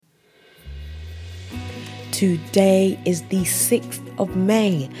Today is the 6th of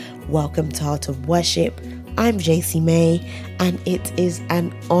May. Welcome to Heart of Worship. I'm JC May, and it is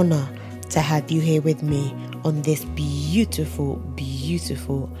an honor to have you here with me on this beautiful,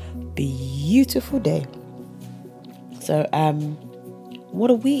 beautiful, beautiful day. So,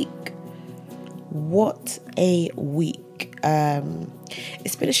 what a week. What a week.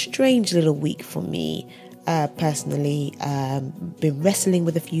 It's been a strange little week for me, personally. Been wrestling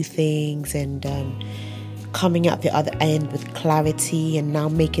with a few things and coming out the other end with clarity, and now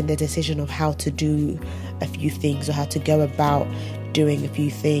making the decision of how to do a few things or how to go about doing a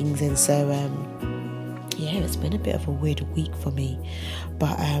few things. And so, it's been a bit of a weird week for me,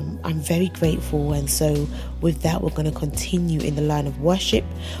 but I'm very grateful. And so with that, we're going to continue in the line of worship.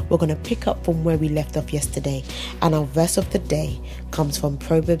 We're going to pick up from where we left off yesterday, and our verse of the day comes from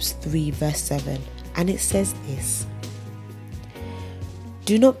Proverbs 3 verse 7, and it says this: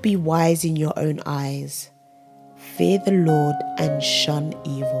 do not be wise in your own eyes. Fear the Lord and shun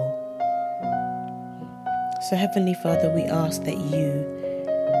evil. So Heavenly Father, we ask that you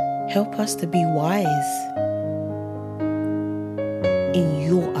help us to be wise in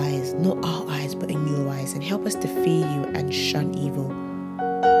your eyes, not our eyes, but in your eyes, and help us to fear you and shun evil.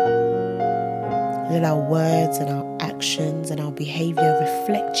 Let our words and our actions and our behavior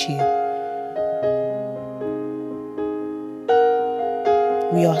reflect you.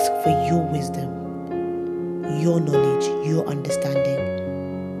 We ask for your wisdom, your knowledge, your understanding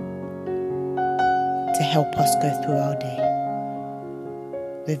to help us go through our day.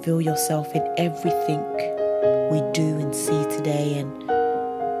 Reveal yourself in everything we do and see today, and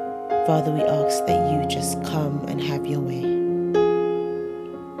Father, we ask that you just come and have your way.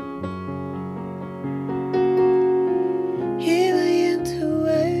 Here I am to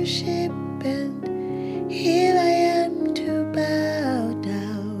worship, and here I am to bow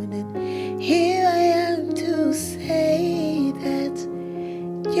down, and here I am to say that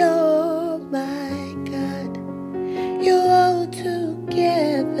you're my God. You're all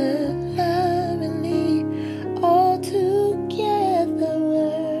together lovely, all together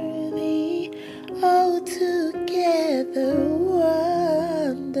worthy, all together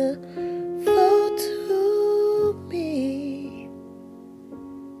wonderful to me.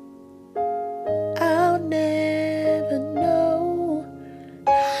 I'll never know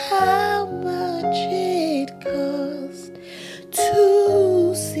how much it cost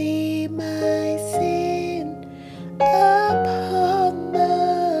to see my sin upon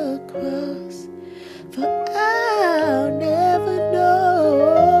the cross, for I'll never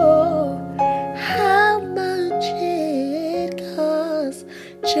know how much it cost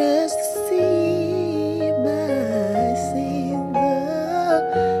just to see my sins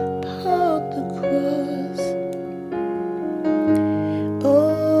upon the cross.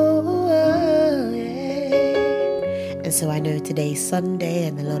 And so I know today's Sunday,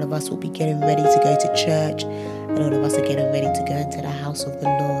 and a lot of us will be getting ready to go to church. A lot of us are getting ready to go into the house of the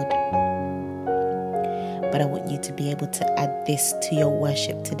Lord. But I want you to be able to add this to your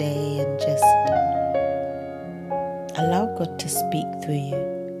worship today and just allow God to speak through you.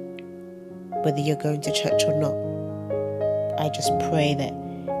 Whether you're going to church or not, I just pray that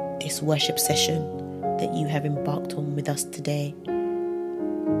this worship session that you have embarked on with us today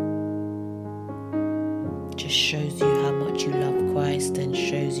just shows you how much you love Christ and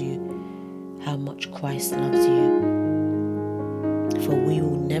shows you how much Christ loves you. For we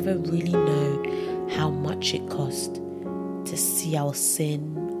will never really know how much it cost to see our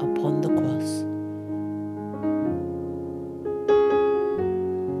sin upon the cross.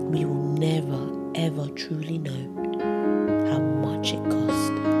 We will never ever truly know how much it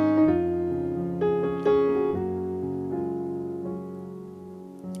cost.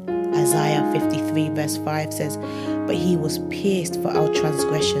 Isaiah 53 verse 5 says, but he was pierced for our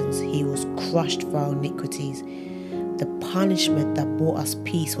transgressions, he was crushed for our iniquities. The punishment that brought us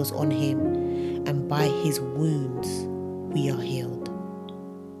peace was on him, and by his wounds we are healed.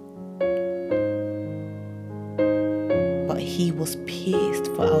 But he was pierced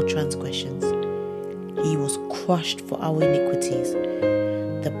for our transgressions, he was crushed for our iniquities.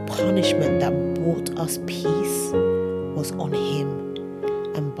 The punishment that brought us peace was on him,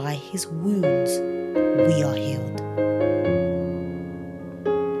 and by his wounds we are healed.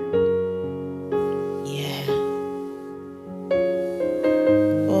 Yeah.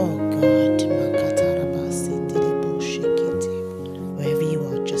 Oh God. Wherever you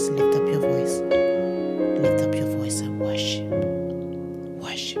are, just lift up your voice. Lift up your voice and worship.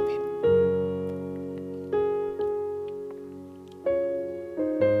 Worship him.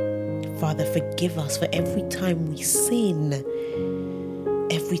 Father, forgive us for every time we sin.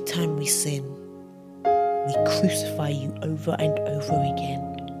 Every time we sin, we crucify you over and over again.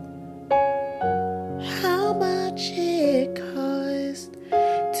 How much it cost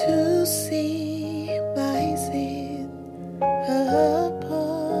to see my sin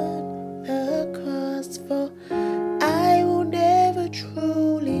upon the cross, for I will never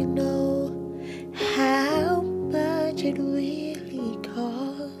truly know how much it really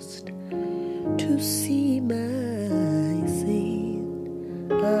cost to see my sin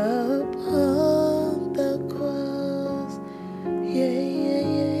upon the cross. Yeah.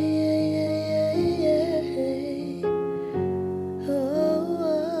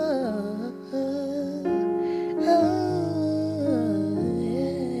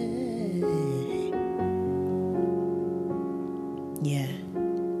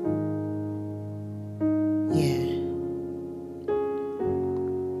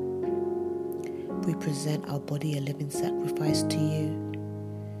 We present our body a living sacrifice to you.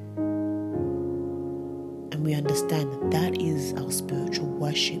 And we understand that that is our spiritual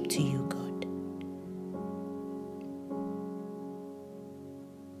worship to you, God.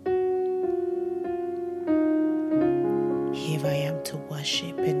 Here I am to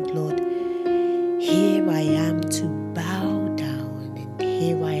worship, and Lord, here I am to bow down, and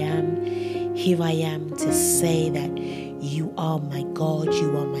here I am to say that you are my God,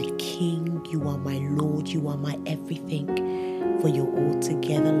 you are my King, you are my Lord, you are my everything, for you're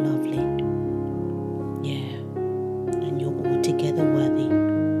altogether lovely. Yeah, and you're altogether worthy,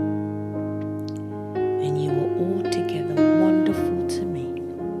 and you are altogether wonderful to me.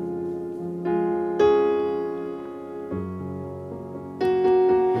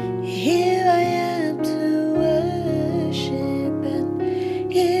 Here I am to worship, and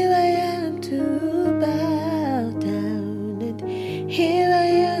here I am to bow down, and here I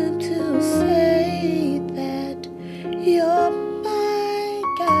am to say that you're my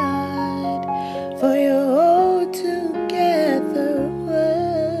God, for you're altogether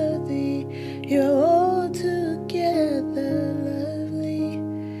worthy, you're altogether lovely,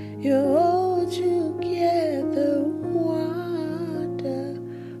 you're altogether wonderful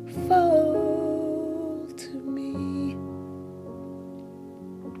to me.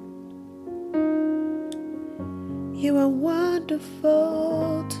 You are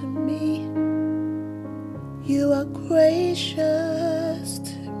wonderful to me. You are gracious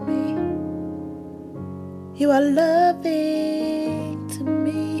to me. You are loving to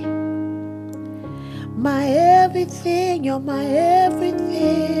me. My everything, you're my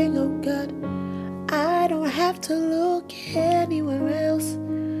everything, oh God. I don't have to look anywhere else,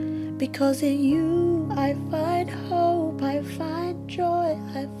 because in you I find hope, I find joy,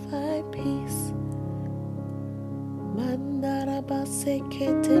 I find peace.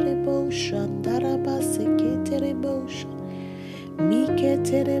 Mandarabasiketerebo shandarabasiketerebo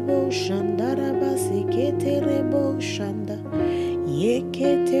miketerebo shandarabasiketerebo shanda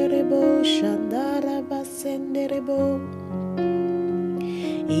yeketerebo shandarabasenderebo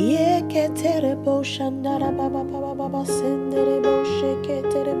yeketerebo shandarababababasenderebo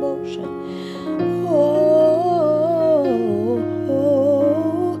sheketerebo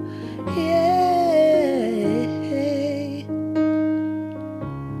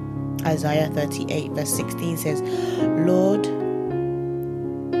Isaiah 38 verse 16 says, Lord,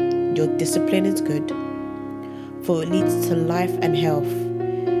 your discipline is good, for it leads to life and health.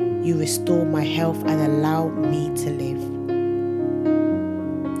 You restore my health and allow me to live.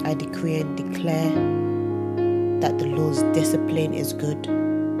 I decree and declare that the Lord's discipline is good.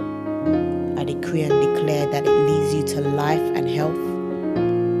 I decree and declare that it leads you to life and health.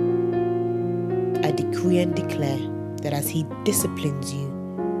 I decree and declare that as He disciplines you,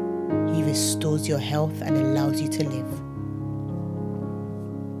 He restores your health and allows you to live.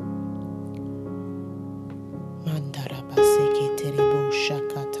 Mandarabaseketerebo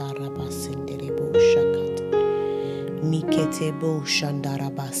shakatarabasenderebo shakata. Miketebo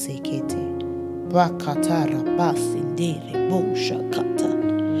shandarabasekete. Bakatarabasenderebo shakata.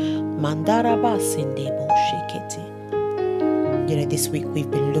 Mandarabasendebo shekete. You know, this week we've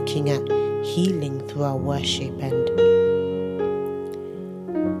been looking at healing through our worship, and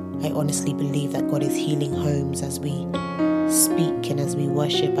I honestly believe that God is healing homes as we speak and as we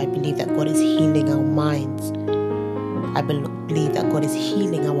worship. I believe that God is healing our minds. I believe that God is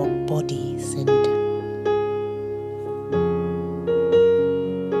healing our bodies, and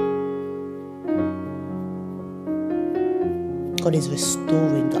God is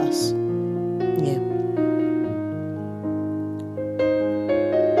restoring us. Yeah.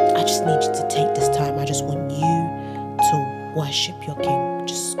 I just need you to take this time. I just want you to worship your King.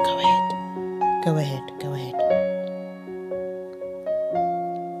 Just go ahead. Go ahead. Go ahead.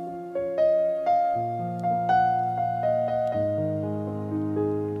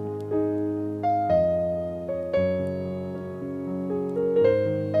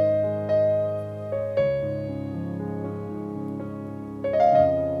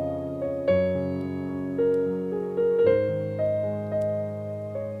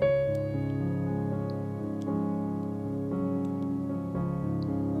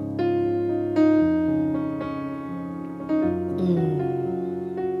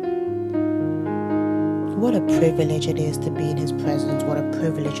 What a privilege it is to be in His presence. What a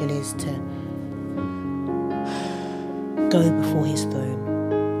privilege it is to go before His throne.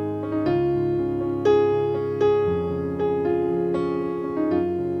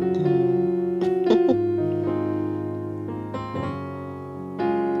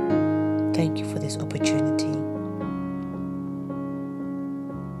 Thank you for this opportunity.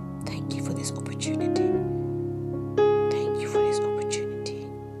 Thank you for this opportunity. Thank you for this opportunity.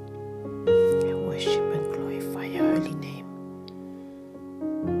 I worship and glorify your holy name.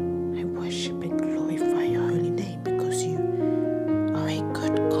 I worship and glorify your holy name because you are a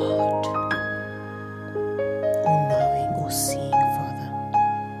good God, all-knowing, all-seeing Father.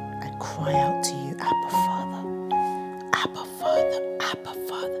 I cry out to you, Abba Father, Abba Father, Abba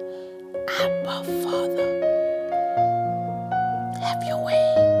Father, Abba Father. Have your way.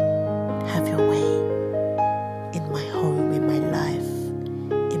 Have your way in my home, in my life,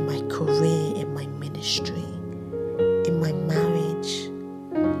 in my career, in my ministry, in my marriage,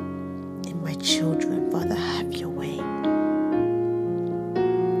 in my children. Father, have your way.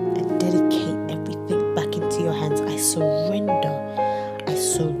 I dedicate everything back into your hands. I surrender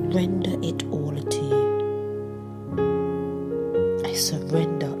it all to you. I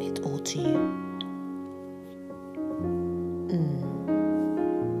surrender it all to you.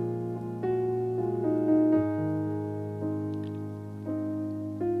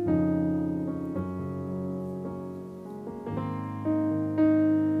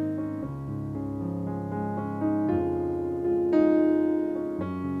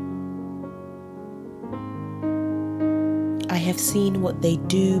 I have seen what they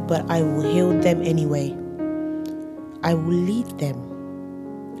do, but I will heal them anyway. I will lead them.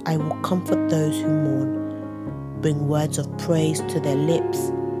 I will comfort those who mourn, bring words of praise to their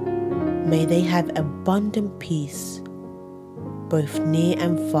lips. May they have abundant peace, both near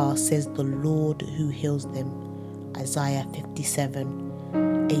and far, says the Lord who heals them. Isaiah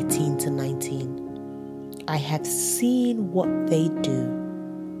 57:18-19. I have seen what they do,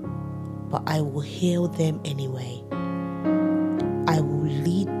 but I will heal them anyway. I will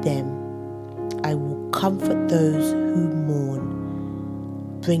lead them. I will comfort those who mourn,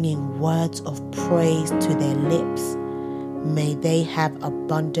 bringing words of praise to their lips. May they have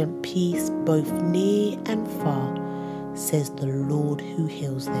abundant peace both near and far, says the Lord who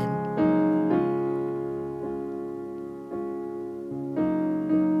heals them.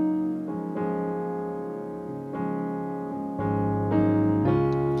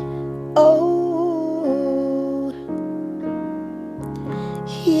 Oh,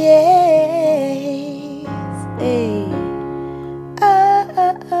 yes, hey.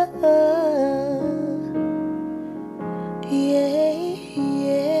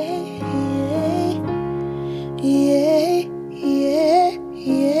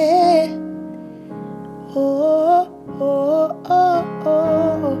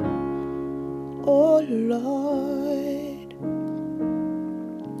 Oh Lord,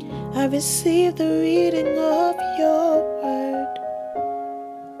 I receive the reading of your word.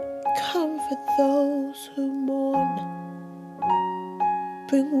 Comfort those who mourn,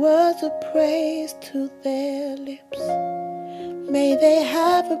 bring words of praise to their lips. May they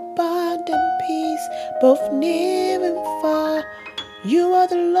have abundant peace, both near and far. You are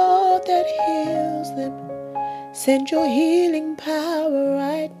the Lord that heals them. Send your healing power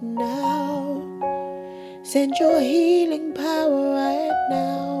right now. Send your healing power right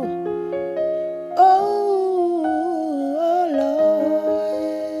now. Oh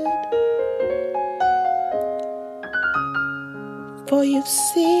Lord. For you've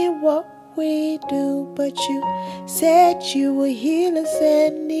seen what we do, but you said you will heal us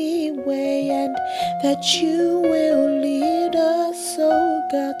anyway, and that you will lead us, oh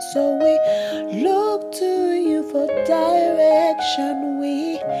God. So we look to you for direction.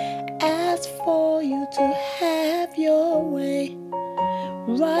 We ask for you to have your way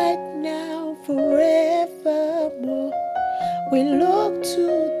right now, forevermore. We look to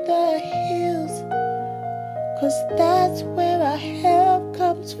the hills, 'cause that's where our help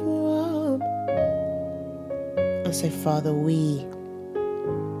comes from. And so, Father, we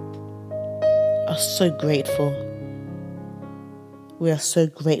are so grateful. We are so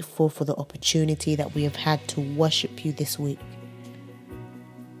grateful for the opportunity that we have had to worship you this week.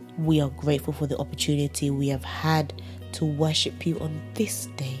 We are grateful for the opportunity we have had to worship you on this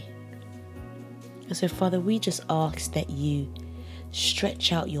day. And so, Father, we just ask that you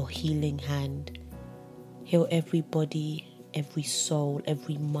stretch out your healing hand. Heal every body, every soul,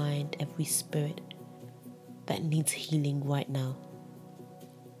 every mind, every spirit that needs healing right now.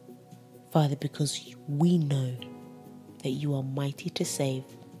 Father, because we know that you are mighty to save,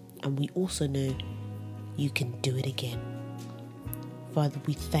 and we also know you can do it again. Father,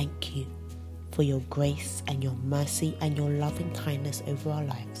 we thank you for your grace and your mercy and your loving kindness over our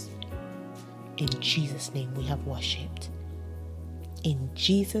lives. In Jesus' name we have worshipped. In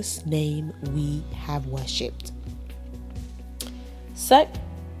Jesus' name we have worshipped. So,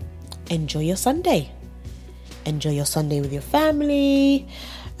 enjoy your Sunday. Enjoy your Sunday with your family.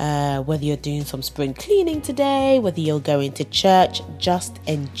 Whether you're doing some spring cleaning today, whether you're going to church, just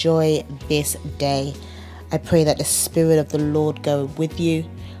enjoy this day. I pray that the Spirit of the Lord go with you.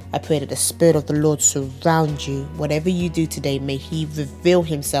 I pray that the Spirit of the Lord surround you. Whatever you do today, may He reveal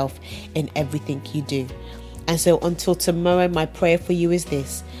Himself in everything you do. And so until tomorrow, my prayer for you is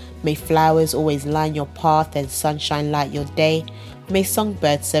this. May flowers always line your path and sunshine light your day. May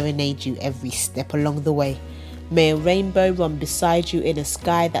songbirds serenade you every step along the way. May a rainbow run beside you in a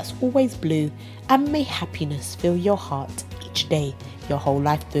sky that's always blue. And may happiness fill your heart each day, your whole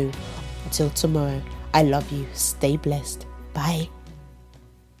life through. Until tomorrow, I love you. Stay blessed. Bye.